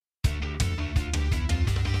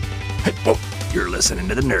Hey, whoa, you're listening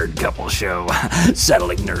to the Nerd Couple Show,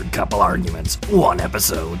 settling nerd couple arguments one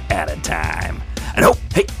episode at a time. And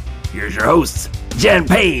hey, here's your hosts, Jen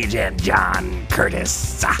Page and John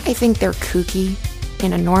Curtis. I think they're kooky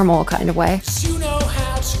in a normal kind of way. You know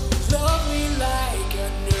how to love me like a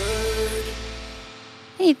nerd.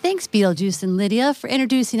 Hey, thanks Beetlejuice and Lydia for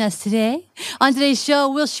introducing us today. On today's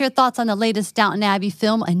show, we'll share thoughts on the latest Downton Abbey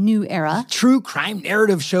film, A New Era. True crime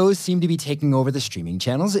narrative shows seem to be taking over the streaming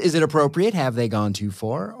channels. Is it appropriate? Have they gone too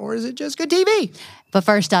far? Or is it just good TV? But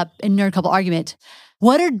first up, in Nerd Couple Argument,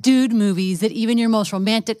 what are dude movies that even your most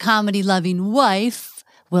romantic comedy-loving wife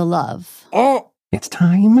will love? Oh, it's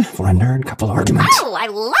time for a Nerd Couple Argument. Oh, I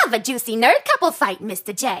love a juicy nerd couple fight,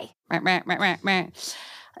 Mr. J.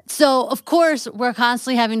 So, of course, we're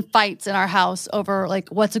constantly having fights in our house over, like,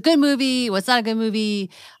 what's a good movie, what's not a good movie,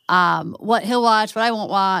 what he'll watch, what I won't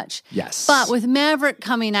watch. Yes. But with Maverick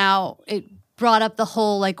coming out, it brought up the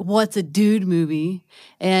whole, like, what's a dude movie?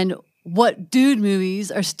 And what dude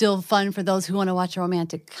movies are still fun for those who want to watch a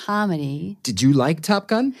romantic comedy. Did you like Top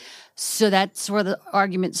Gun? So that's where the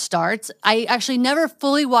argument starts. I actually never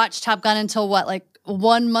fully watched Top Gun until,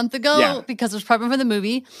 1 month ago, because it was prepping for the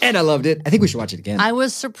movie. And I loved it. I think we should watch it again. I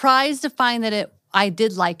was surprised to find that I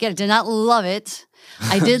did like it. I did not love it.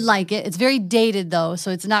 I did like it. It's very dated, though,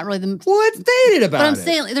 so it's not really the... What's dated about it? But I'm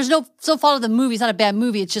saying, there's no fault of the movie. It's not a bad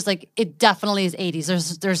movie. It's just, it definitely is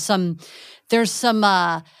 80s. There's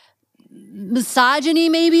some misogyny,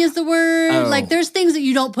 maybe is the word. Oh. There's things that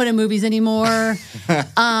you don't put in movies anymore.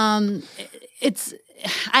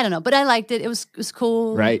 I don't know, but I liked it. It was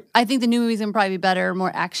cool. Right. I think the new movie's gonna probably be better,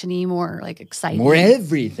 more actiony, more exciting. More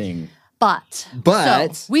everything. But So,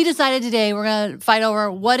 we decided today we're gonna fight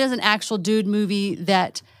over what is an actual dude movie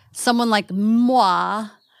that someone like moi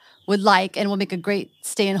would like and will make a great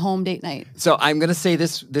stay-at-home date night. So I'm going to say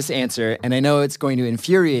this answer, and I know it's going to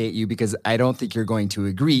infuriate you because I don't think you're going to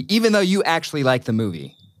agree, even though you actually like the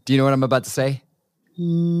movie. Do you know what I'm about to say?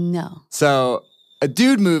 No. So a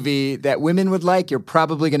dude movie that women would like, you're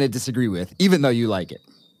probably going to disagree with, even though you like it.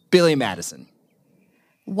 Billy Madison.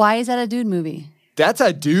 Why is that a dude movie? That's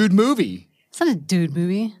a dude movie. It's not a dude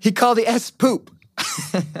movie. He called the S poop.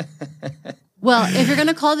 Well, if you're going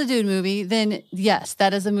to call it a dude movie, then yes,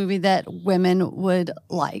 that is a movie that women would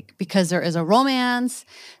like because there is a romance.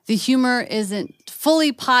 The humor isn't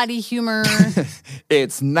fully potty humor.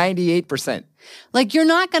 It's 98%. You're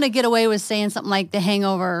not going to get away with saying something like The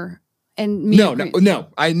Hangover and No.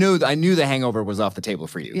 I knew The Hangover was off the table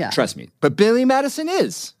for you. Yeah. Trust me. But Billy Madison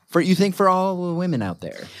is. For all the women out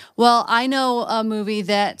there. Well, I know a movie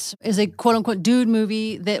that is a quote-unquote dude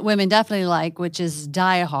movie that women definitely like, which is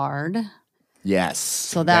Die Hard. Yes.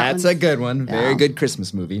 So that's a good one. Yeah. Very good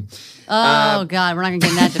Christmas movie. Oh, God, we're not going to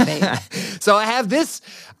get in that debate. So I have this.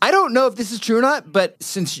 I don't know if this is true or not, but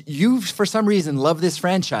since you, for some reason, love this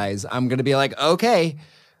franchise, I'm going to be like, okay,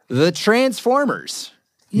 the Transformers.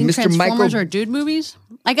 You think Transformers are dude movies?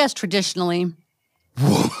 I guess traditionally.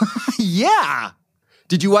 Yeah.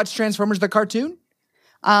 Did you watch Transformers the cartoon?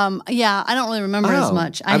 Yeah, I don't really remember as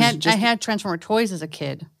much. I had Transformer toys as a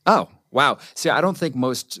kid. Oh, wow. See, I don't think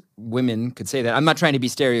most women could say that. I'm not trying to be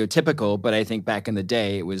stereotypical, but I think back in the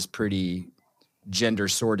day it was pretty gender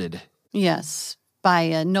sorted. Yes,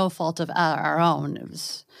 by no fault of our own. It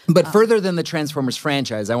was. But further than the Transformers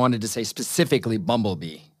franchise, I wanted to say specifically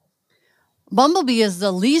Bumblebee. Bumblebee is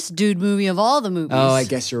the least dude movie of all the movies. Oh, I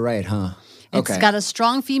guess you're right, huh? It's got a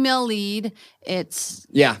strong female lead. It's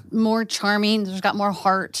more charming. It's got more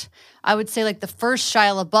heart. I would say the first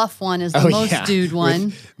Shia LaBeouf one is the most dude one.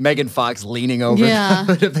 With Megan Fox leaning over the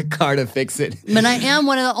hood of the car to fix it. But I am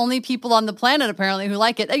one of the only people on the planet apparently who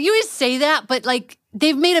like it. You always say that, but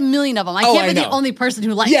they've made a million of them. I can't be the only person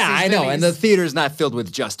who likes these I know. movies. And the theater's not filled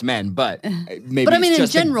with just men, but maybe But I mean, it's in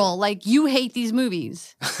just general, you hate these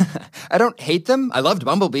movies. I don't hate them. I loved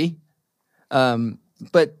Bumblebee.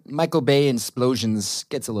 But Michael Bay Explosions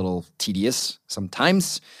gets a little tedious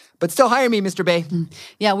sometimes. But still hire me, Mr. Bay.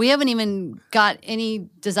 Yeah, we haven't even got any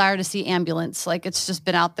desire to see Ambulance. It's just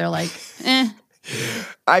been out there eh.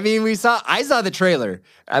 I mean, I saw the trailer.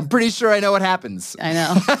 I'm pretty sure I know what happens. I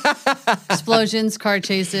know. Explosions, car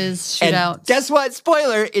chases, shootouts. And guess what?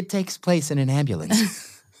 Spoiler, it takes place in an ambulance.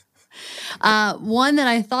 One that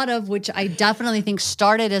I thought of, which I definitely think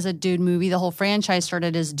started as a dude movie, the whole franchise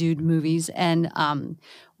started as dude movies and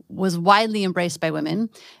was widely embraced by women.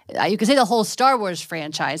 You could say the whole Star Wars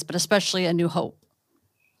franchise, but especially A New Hope.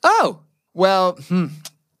 Oh, well,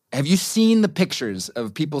 have you seen the pictures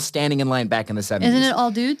of people standing in line back in the 70s? Isn't it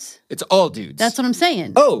all dudes? It's all dudes. That's what I'm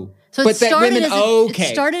saying. Oh. So But that women, okay.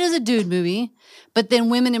 It started as a dude movie, but then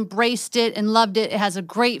women embraced it and loved it. It has a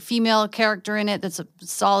great female character in it that's a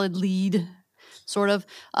solid lead, sort of.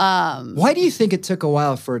 Why do you think it took a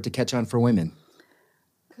while for it to catch on for women?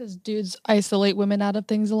 Because dudes isolate women out of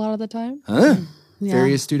things a lot of the time. Huh? Yeah.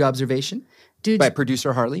 Very astute observation Dudes, by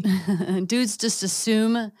producer Harley. dudes just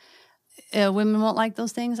assume women won't like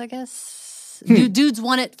those things, I guess. Dudes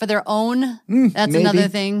want it for their own. That's maybe. another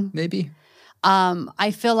thing. Maybe.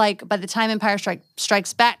 I feel like by the time Empire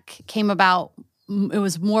Strikes Back came about, it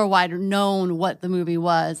was more wider known what the movie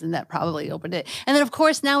was, and that probably opened it. And then, of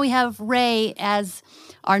course, now we have Rey as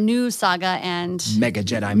our new saga, and Mega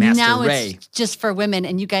Jedi Master now Rey. it's just for women,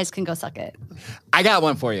 and you guys can go suck it. I got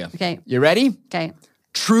one for you. Okay. You ready? Okay.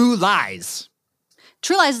 True Lies.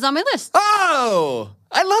 True Lies is on my list. Oh!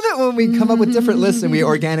 I love it when we come up with different lists and we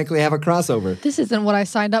organically have a crossover. This isn't what I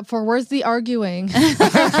signed up for. Where's the arguing?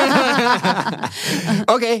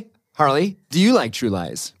 Okay, Harley, do you like True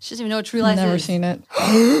Lies? She doesn't even know what True Lies Never is. seen it.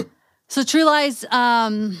 So True Lies, I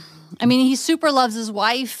mean, he super loves his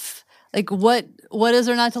wife. Like, what is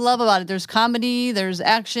there not to love about it? There's comedy, there's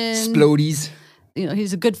action. Splodies. You know,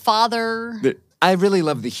 he's a good father. I really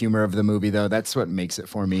love the humor of the movie, though. That's what makes it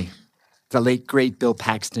for me. The late, great Bill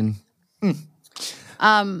Paxton.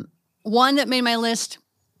 One that made my list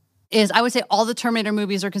is, I would say all the Terminator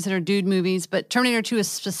movies are considered dude movies, but Terminator 2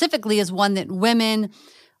 specifically is one that women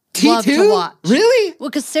love to watch. Really? Well,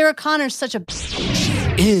 because Sarah Connor's such a...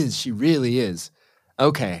 She really is.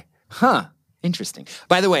 Okay. Huh. Interesting.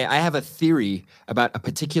 By the way, I have a theory about a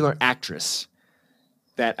particular actress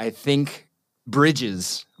that I think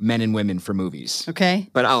bridges men and women for movies. Okay.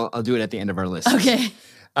 But I'll do it at the end of our list. Okay.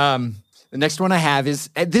 The next one I have is,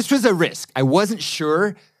 this was a risk. I wasn't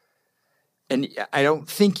sure, and I don't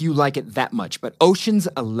think you like it that much, but Ocean's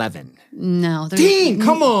 11. No. Dean,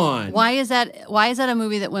 come on. Why is that a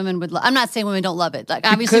movie that women would love? I'm not saying women don't love it. Like,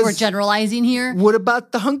 obviously, we're Because- generalizing here. What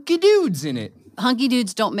about the hunky dudes in it? Hunky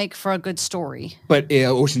dudes don't make for a good story. But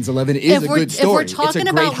Ocean's 11 is a good story. If we're It's a talking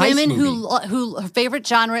great about heist women movie. who her favorite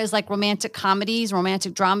genre is like romantic comedies,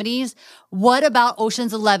 romantic dramedies, what about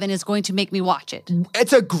Ocean's 11 is going to make me watch it?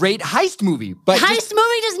 It's a great heist movie. But Heist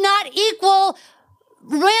movie does not equal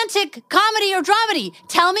romantic comedy or dramedy.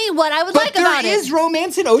 Tell me what I would like about But there it. is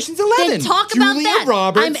romance in Ocean's 11. Then talk about Julia that.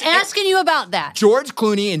 Roberts I'm asking you about that. George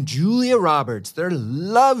Clooney and Julia Roberts. Their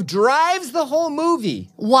love drives the whole movie.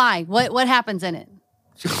 Why? What happens in it?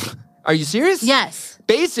 Are you serious? Yes.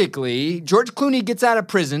 Basically, George Clooney gets out of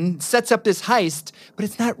prison, sets up this heist, but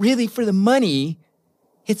it's not really for the money.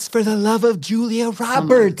 It's for the love of Julia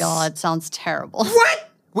Roberts. Oh my God, sounds terrible.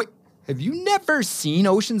 What? Wait, have you never seen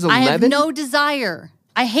Ocean's 11? I have no desire.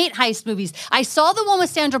 I hate heist movies. I saw the one with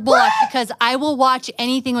Sandra Bullock because I will watch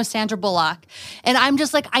anything with Sandra Bullock. And I'm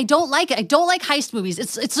just like, I don't like it. I don't like heist movies.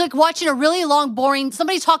 It's like watching a really long, boring,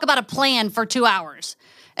 somebody talk about a plan for 2 hours.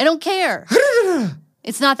 I don't care.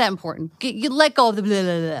 It's not that important. You let go of the blah,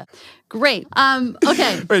 blah, blah. Great.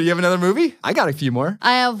 Okay. Wait, do you have another movie? I got a few more.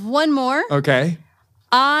 I have one more. Okay.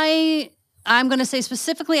 I'm going to say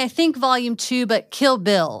specifically, I think Volume 2, but Kill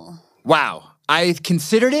Bill. Wow. I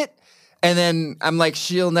considered it, and then I'm like,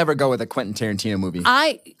 she'll never go with a Quentin Tarantino movie.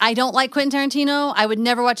 I don't like Quentin Tarantino. I would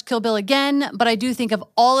never watch Kill Bill again, but I do think of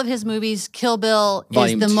all of his movies, Kill Bill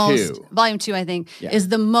Volume is the 2. most, Volume 2, I think, is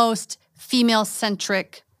the most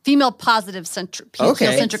female-centric, female-positive-centric,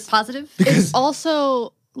 female-centric positive. It's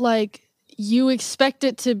also like you expect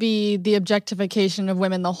it to be the objectification of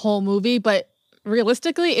women the whole movie, but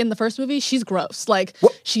realistically, in the first movie, she's gross. Like,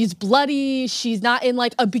 she's bloody. She's not in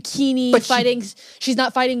like a bikini fighting. She's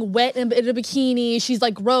not fighting wet in a bikini. She's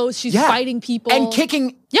like gross. She's fighting people. And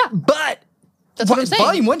kicking butt. That's what I'm saying.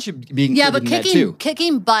 Volume 1 should be included But in that too.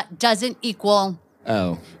 kicking butt doesn't equal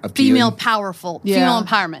Oh, female female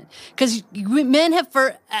empowerment. Because men have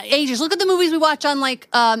for ages. Look at the movies we watch on like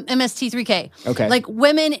MST3K. Okay. Like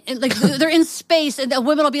women, like they're in space, and the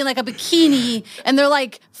women will be in like a bikini, and they're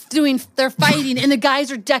like they're fighting, and the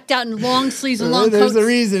guys are decked out in long sleeves and long There's coats. a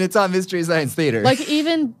reason it's on Mystery Science Theater. Like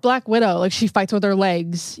even Black Widow, like she fights with her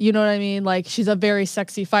legs. You know what I mean? Like she's a very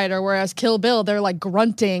sexy fighter. Whereas Kill Bill, they're like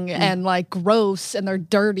grunting and like gross and they're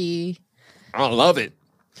dirty. I love it.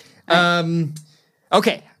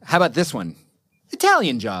 Okay, how about this one?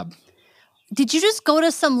 Italian Job. Did you just go to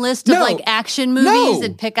some list of like action movies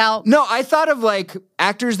and pick out? No, I thought of like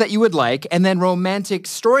actors that you would like and then romantic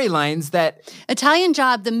storylines that... Italian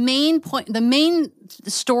Job, the main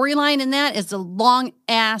storyline in that is the long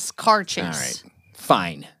ass car chase. All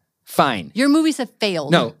right, fine. Your movies have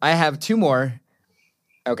failed. No, I have two more.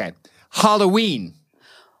 Okay. Halloween.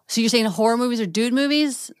 So you're saying horror movies are dude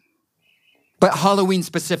movies? But Halloween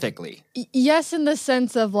specifically. Yes, in the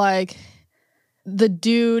sense of like the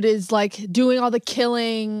dude is like doing all the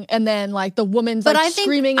killing, and then like the woman's But like I think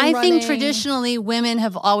screaming and I running. think traditionally women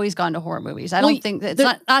have always gone to horror movies. I Well, don't think that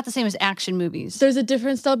it's not the same as action movies. There's a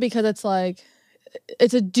difference though, because it's like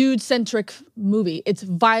it's a dude-centric movie. It's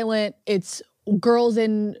violent. It's girls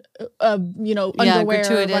in underwear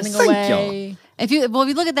gratuitous. running Thank away. If you look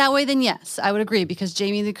at it that way, then yes, I would agree, because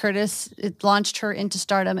Jamie Lee Curtis, it launched her into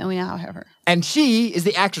stardom, and we now have her. And she is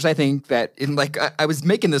the actress, I think, that I was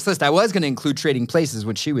making this list. I was going to include Trading Places,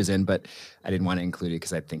 which she was in, but I didn't want to include it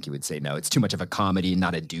because I think you would say no. It's too much of a comedy,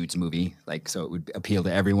 not a dude's movie, so it would appeal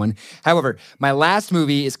to everyone. However, my last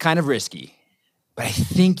movie is kind of risky, but I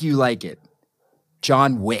think you like it.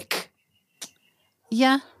 John Wick.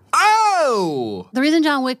 Yeah. Oh! The reason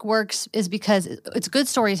John Wick works is because it's good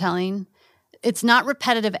storytelling. It's not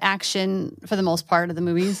repetitive action for the most part of the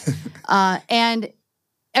movies. And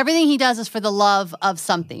everything he does is for the love of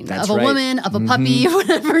something, That's of a right. woman, of a puppy,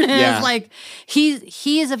 whatever it is. Yeah. Like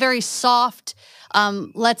he is a very soft,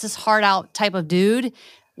 lets his heart out type of dude,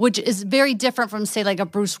 which is very different from, say, like a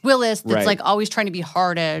Bruce Willis that's Right. like always trying to be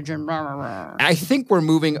hard edge and rah, rah, rah. I think we're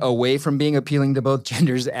moving away from being appealing to both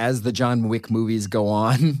genders as the John Wick movies go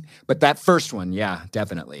on. But that first one, yeah,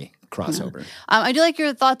 definitely. Crossover. I do like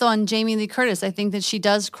your thought, though, on Jamie Lee Curtis. I think that she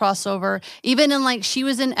does cross over, even in like she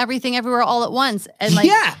was in Everything Everywhere All at Once, and like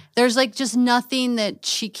Yeah. there's like just nothing that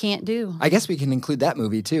she can't do. I guess we can include that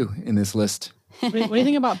movie too in this list. What do you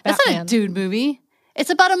think about That's Batman? not a dude movie. It's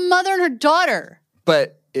about a mother and her daughter.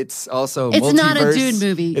 But it's also It's not a multiverse. dude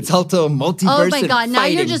movie. It's also multiverse. Oh my and God! Now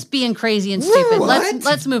you're fighting. just being crazy and stupid. What?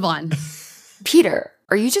 Let's move on. Peter,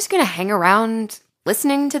 are you just gonna hang around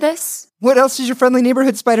listening to this? What else is your friendly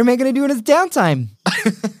neighborhood Spider-Man going to do in his downtime?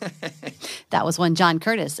 That was one John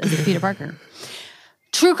Curtis as Peter Parker.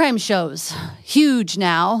 True crime shows, huge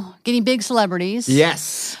now, getting big celebrities.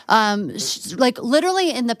 Yes. Like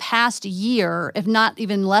literally in the past year, if not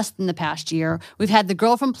even less than the past year, we've had The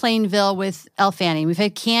Girl from Plainville with Elle Fanning. We've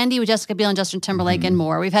had Candy with Jessica Biel and Justin Timberlake and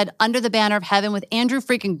more. We've had Under the Banner of Heaven with Andrew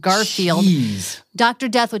freaking Garfield. Jeez. Dr.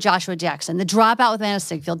 Death with Joshua Jackson. The Dropout with Anna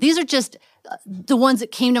Sigfield. These are just the ones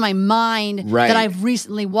that came to my mind Right. that I've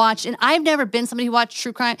recently watched. And I've never been somebody who watched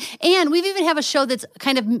true crime. And we've even have a show that's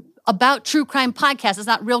kind of about true crime podcast. It's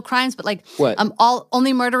not real crimes, but like What?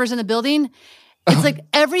 only murderers in the building. It's like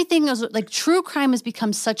everything is like true crime has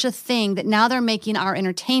become such a thing that now they're making our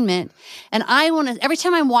entertainment. And I want to, every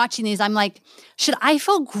time I'm watching these, I'm like, should I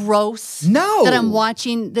feel gross No. that I'm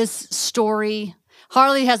watching this story?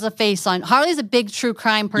 Harley has a face on. Harley's a big true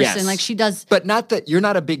crime person. Yes. Like she does. But not that you're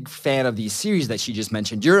not a big fan of these series that she just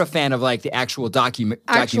mentioned. You're a fan of like the actual Actual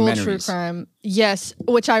documentaries. true crime. Yes,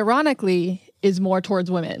 which ironically is more towards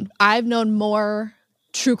women. I've known more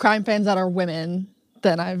true crime fans that are women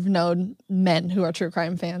than I've known men who are true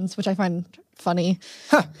crime fans, which I find funny.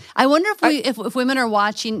 I wonder if women are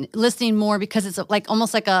watching, listening more because it's like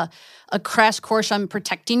almost like a crash course on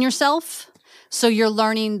protecting yourself. So you're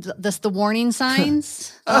learning the warning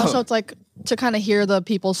signs. Also, it's like to kind of hear the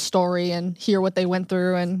people's story and hear what they went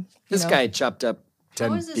through. And This guy chopped up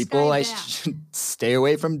 10 is this people. guy I bad? should stay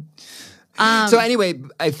away from. So anyway,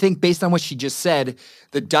 I think based on what she just said,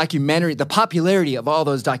 the popularity of all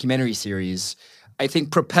those documentary series, I think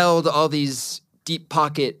propelled all these deep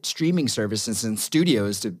pocket streaming services and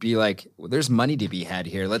studios to be like, well, there's money to be had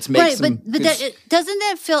here. Let's make Right, some. but doesn't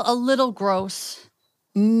that feel a little gross?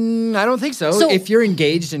 I don't think so. So- If you're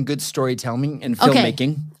engaged in good storytelling and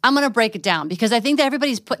filmmaking, I'm going to break it down because I think that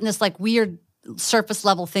everybody's putting this like weird surface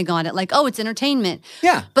level thing on it. Like, oh, it's entertainment.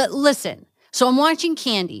 Yeah. But listen, so I'm watching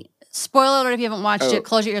Candy. Spoiler alert if you haven't watched it.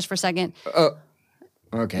 Close your ears for a second.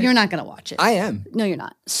 okay, You're not going to watch it. I am. No, you're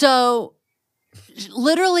not. So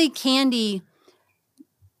literally Candy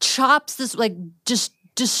chops this, like just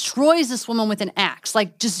destroys this woman with an axe.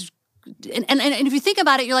 Like just, and if you think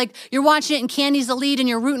about it, you're like, you're watching it and Candy's the lead and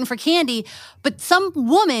you're rooting for Candy. But some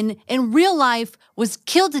woman in real life was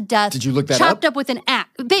killed to death. Did you look that chopped up? up with an axe.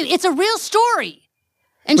 Babe, it's a real story.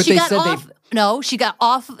 And But she they got said off. No, she got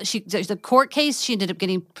off. The court case. She ended up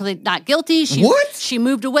getting pleaded not guilty. What? She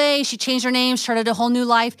moved away. She changed her name. Started a whole new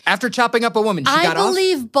life. After chopping up a woman, she got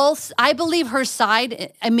off? I believe her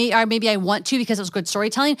side. Or maybe I want to because it was good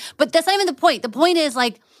storytelling. But that's not even the point. The point is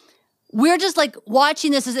like we're just like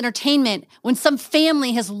watching this as entertainment when some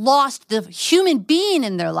family has lost the human being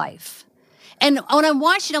in their life. And when I'm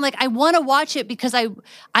watching, I'm like, I want to watch it because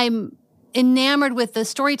I'm enamored with the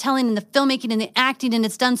storytelling and the filmmaking and the acting, and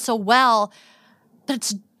it's done so well. But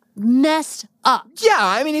it's messed up. Yeah,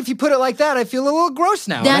 I mean, if you put it like that, I feel a little gross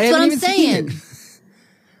now. That's I what haven't I'm even seen saying.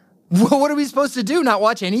 it. What are we supposed to do? Not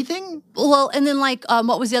watch anything? Well, and then like,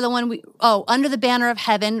 what was the other one? Under the Banner of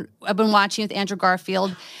Heaven. I've been watching with Andrew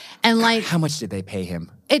Garfield. And like, how much did they pay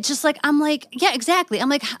him? It's just like, I'm like, yeah, exactly. I'm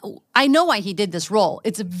like, I know why he did this role.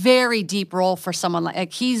 It's a very deep role for someone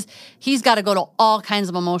like he's got to go to all kinds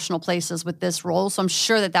of emotional places with this role. So I'm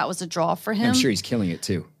sure that was a draw for him. I'm sure he's killing it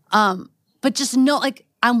too. But just know, like,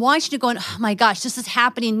 I'm watching it going, oh my gosh, this is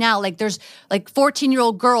happening now. Like there's like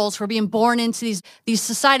 14-year-old girls who are being born into these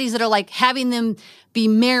societies that are like having them be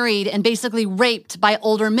married and basically raped by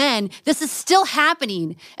older men. This is still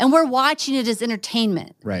happening. And we're watching it as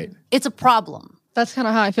entertainment. Right. It's a problem. That's kind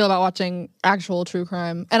of how I feel about watching actual true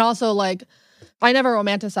crime. And also, like, I never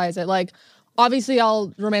romanticize it. Like, obviously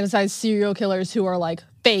I'll romanticize serial killers who are like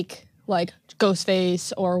fake, like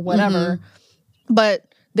Ghostface or whatever. But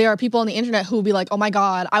there are people on the internet who will be like, oh my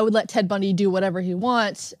God, I would let Ted Bundy do whatever he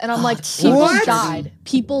wants. And I'm like, people died.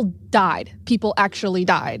 People died. People actually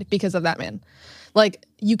died because of that man. Like,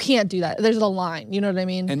 you can't do that. There's a line. You know what I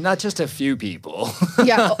mean? And not just a few people.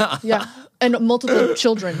 Yeah. And multiple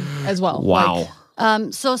children as well. Wow.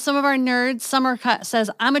 Like, so some of our nerds, Summer says,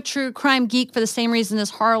 I'm a true crime geek for the same reason as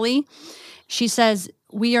Harley. She says,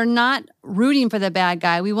 we are not rooting for the bad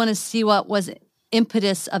guy. We want to see what was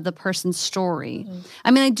impetus of the person's story.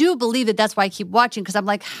 I mean, I do believe that that's why I keep watching, because I'm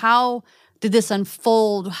like, how did this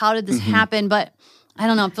unfold? How did this happen? But I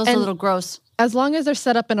don't know. It feels a little gross. As long as they're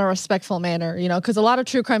set up in a respectful manner, you know, because a lot of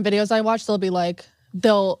true crime videos I watch,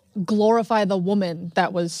 they'll glorify the woman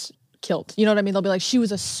that was killed. You know what I mean? They'll be like, she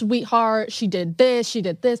was a sweetheart. She did this.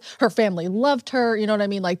 Her family loved her. You know what I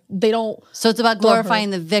mean? Like, they don't. So it's about glorifying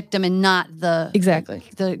the victim and not the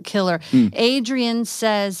killer. Adrian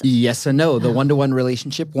says, yes and no. The one-to-one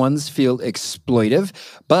relationship ones feel exploitive,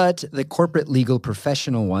 but the corporate legal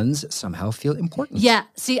professional ones somehow feel important. Yeah.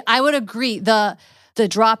 See, I would agree. The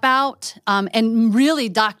Dropout and really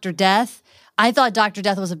Dr. Death. I thought Dr.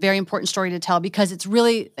 Death was a very important story to tell because it's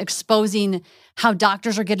really exposing how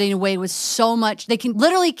doctors are getting away with so much. They can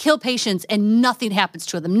literally kill patients and nothing happens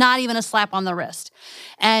to them, not even a slap on the wrist.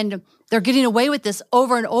 And they're getting away with this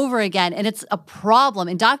over and over again, and it's a problem.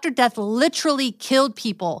 And Dr. Death literally killed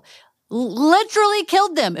people. Literally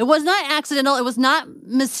killed them. It was not accidental. It was not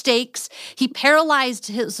mistakes. He paralyzed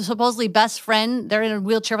his supposedly best friend. They're in a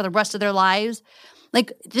wheelchair for the rest of their lives.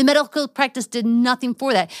 Like, the medical practice did nothing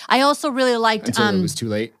for that. I also really liked until it was too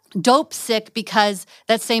late. Dope Sick, because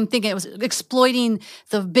that same thing, it was exploiting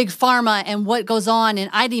the big pharma and what goes on, and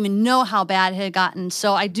I didn't even know how bad it had gotten.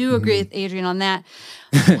 So I do agree with Adrian on that.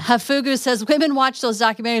 Hafugu says, women watch those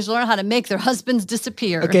documentaries to learn how to make their husbands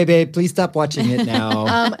disappear. Okay, babe, please stop watching it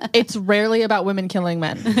now. It's rarely about women killing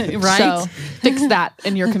men. Right? So fix that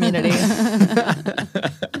in your community.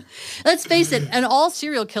 Let's face it, and all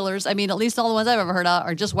serial killers, I mean, at least all the ones I've ever heard of,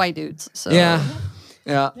 are just white dudes. So Yeah.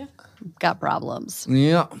 got problems.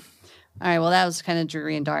 Yeah. All right, well, that was kind of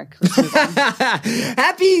dreary and dark. Let's move on.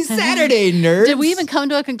 Happy Saturday, nerds. Did we even come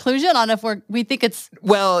to a conclusion on if we think it's...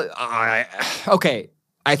 Well, okay.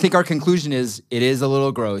 I think our conclusion is it is a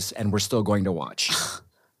little gross, and we're still going to watch.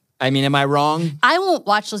 I mean, am I wrong? I won't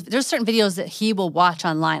watch those. There's certain videos that he will watch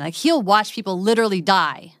online. Like, he'll watch people literally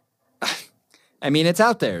die. I mean, it's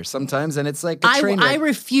out there sometimes, and it's like a train wreck. I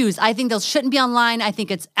refuse. I think those shouldn't be online. I think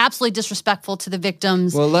it's absolutely disrespectful to the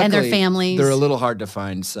victims and their families. They're a little hard to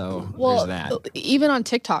find, so there's that. Even on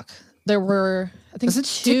TikTok, there were, I think, Doesn't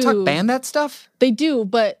TikTok ban that stuff? They do,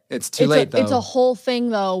 but it's too late, though. It's a whole thing,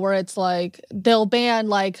 though, where it's like they'll ban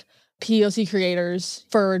like POC creators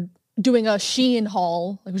for doing a Shein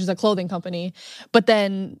haul, which is a clothing company, but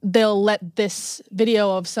then they'll let this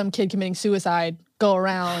video of some kid committing suicide go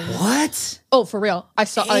around. What? Oh, for real? I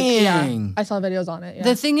saw. Dang. I saw videos on it. Yeah.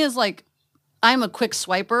 The thing is, like, I'm a quick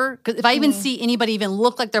swiper, because if I even see anybody even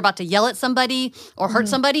look like they're about to yell at somebody or hurt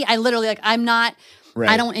somebody, I literally, like, I'm not. Right.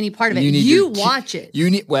 I don't want any part of it. You watch it.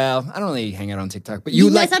 Well, I don't really hang out on TikTok, but you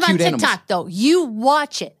like cute animals. That's not about TikTok, though. You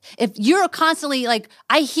watch it. If you're constantly, like,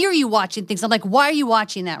 I hear you watching things. I'm like, why are you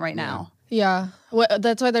watching that right now? Yeah. Well,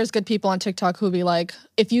 that's why there's good people on TikTok who be like,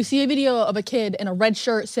 if you see a video of a kid in a red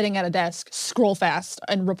shirt sitting at a desk, scroll fast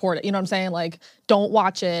and report it. You know what I'm saying? Like, don't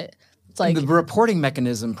watch it. It's like, the reporting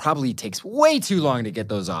mechanism probably takes way too long to get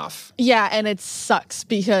those off. Yeah, and it sucks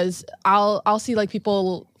because I'll see like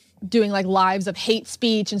people doing like lives of hate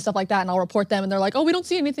speech and stuff like that, and I'll report them, and they're like, oh, we don't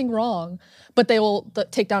see anything wrong. But they will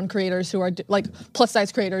take down creators who are like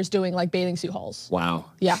plus-size creators doing like bathing suit hauls. Wow.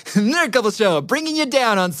 Yeah. Nerd Couple Show, bringing you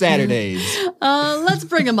down on Saturdays. Let's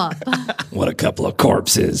bring them up. What a couple of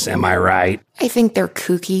corpses, am I right? I think they're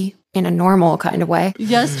kooky. in a normal kind of way.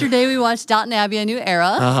 Yesterday we watched Downton Abbey: A New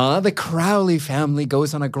Era. The Crowley family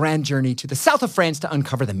goes on a grand journey to the south of France to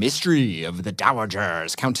uncover the mystery of the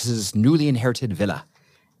Dowager's Countess's newly inherited villa.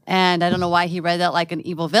 And I don't know why he read that like an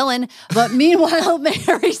evil villain. But meanwhile,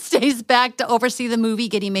 Mary stays back to oversee the movie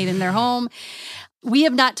getting made in their home. We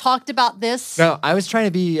have not talked about this. No, I was trying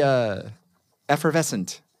to be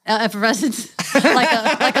effervescent. Effervescence,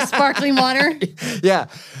 like a sparkling water. Yeah.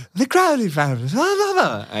 The Crowley family.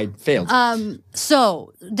 I failed.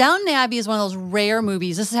 So Downton Abbey is one of those rare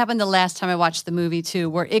movies. This happened the last time I watched the movie too,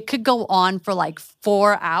 where it could go on for like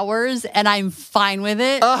 4 hours and I'm fine with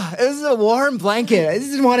it. This is a warm blanket. I just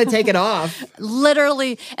didn't want to take it off.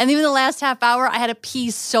 Literally. And even the last half hour, I had to pee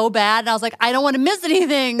so bad. And I was like, I don't want to miss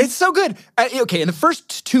anything. It's so good. Okay, in the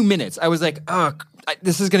first 2 minutes, I was like,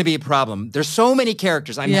 this is going to be a problem. There's so many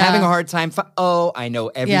characters. I'm having a hard time. I know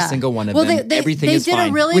every single one of them. Everything is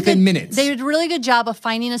fine within minutes. They did a really good job of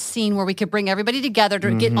finding a scene where we could bring everybody together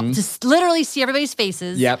to get to literally see everybody's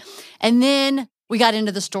faces. Yep. And then we got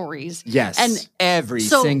into the stories. Yes. And every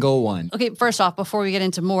single one. Okay, first off, before we get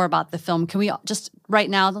into more about the film, can we just right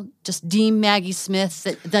now just deem Maggie Smith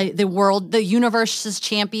the universe's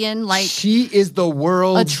champion? Like she is the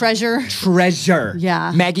world's a treasure. Treasure.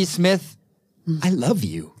 Yeah. Maggie Smith. I love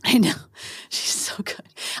you. I know. She's so good.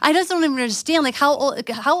 I just don't even understand. Like, how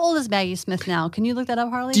old is Maggie Smith now? Can you look that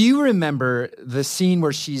up, Harley? Do you remember the scene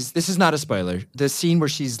where this is not a spoiler, the scene where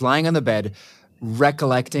she's lying on the bed,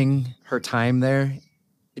 recollecting her time there?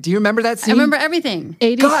 Do you remember that scene? I remember everything.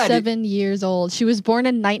 87 years old. She was born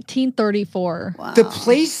in 1934. Wow. The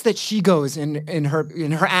place that she goes in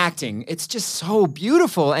her acting, it's just so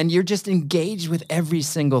beautiful, and you're just engaged with every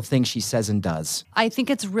single thing she says and does. I think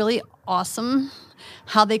it's really awesome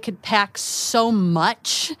how they could pack so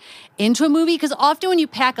much into a movie, because often when you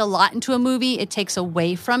pack a lot into a movie, it takes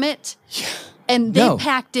away from it. Yeah. And they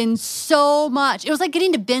packed in so much. It was like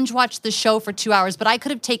getting to binge watch the show for 2 hours, but I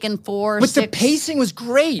could have taken 4 or 6. But the pacing was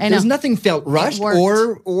great. There's nothing felt rushed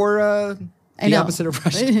or the opposite of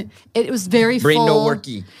rushed. It was very Brain full. no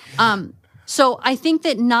worky. So I think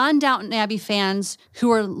that non-Downton Abbey fans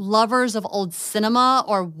who are lovers of old cinema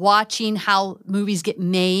or watching how movies get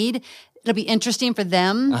made, it'll be interesting for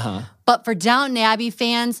them. But for Downton Abbey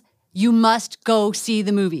fans, you must go see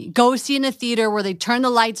the movie. Go see it in a theater where they turn the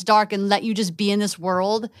lights dark and let you just be in this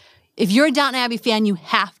world. If you're a Downton Abbey fan, you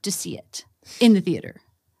have to see it in the theater.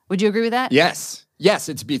 Would you agree with that? Yes. Yes,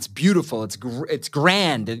 it's beautiful. It's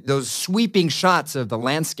grand. Those sweeping shots of the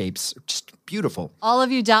landscapes are just beautiful. All of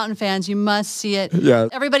you Downton fans, you must see it. Yeah.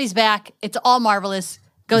 Everybody's back. It's all marvelous.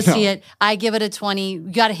 Go see it. I give it a 20. You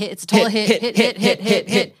got to hit. It's a total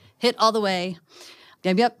hit. Hit all the way.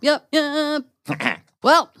 Yep.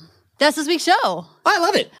 Well, that's this week's show. I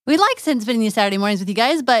love it. We like spending these Saturday mornings with you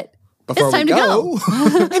guys, but Before it's time we to go.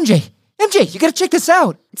 MJ, you got to check this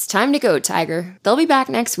out. It's time to go, Tiger. They'll be back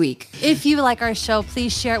next week. If you like our show,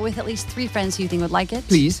 please share it with at least 3 friends who you think would like it.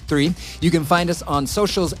 Please, 3. You can find us on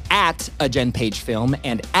socials at A Jen Page Film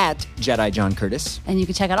and at Jedi John Curtis. And you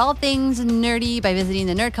can check out all things nerdy by visiting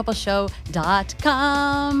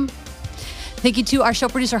thenerdcoupleshow.com. Thank you to our show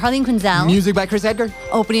producer, Harleen Quinzel. Music by Chris Edgar.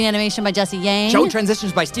 Opening animation by Jesse Yang. Show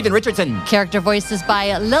transitions by Stephen Richardson. Character voices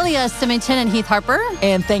by Lilia Symington and Heath Harper.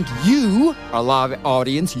 And thank you, our live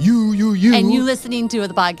audience, you. And you listening to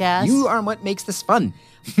the podcast. You are what makes this fun.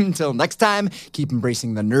 Until next time, keep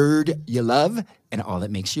embracing the nerd you love and all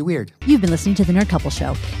that makes you weird. You've been listening to The Nerd Couple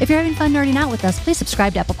Show. If you're having fun nerding out with us, please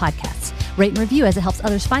subscribe to Apple Podcasts. Rate and review as it helps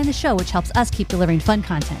others find the show, which helps us keep delivering fun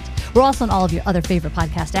content. We're also on all of your other favorite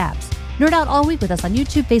podcast apps. Nerd out all week with us on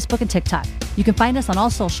YouTube, Facebook, and TikTok. You can find us on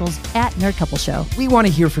all socials at Nerd Couple Show. We want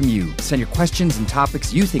to hear from you. Send your questions and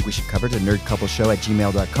topics you think we should cover to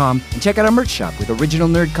nerdcoupleshow@gmail.com and check out our merch shop with original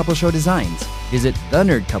Nerd Couple Show designs. Visit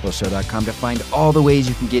thenerdcoupleshow.com to find all the ways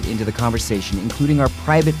you can get into the conversation, including our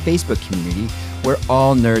private Facebook community where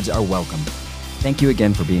all nerds are welcome. Thank you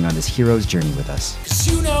again for being on this hero's journey with us. 'Cause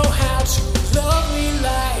you know how to love me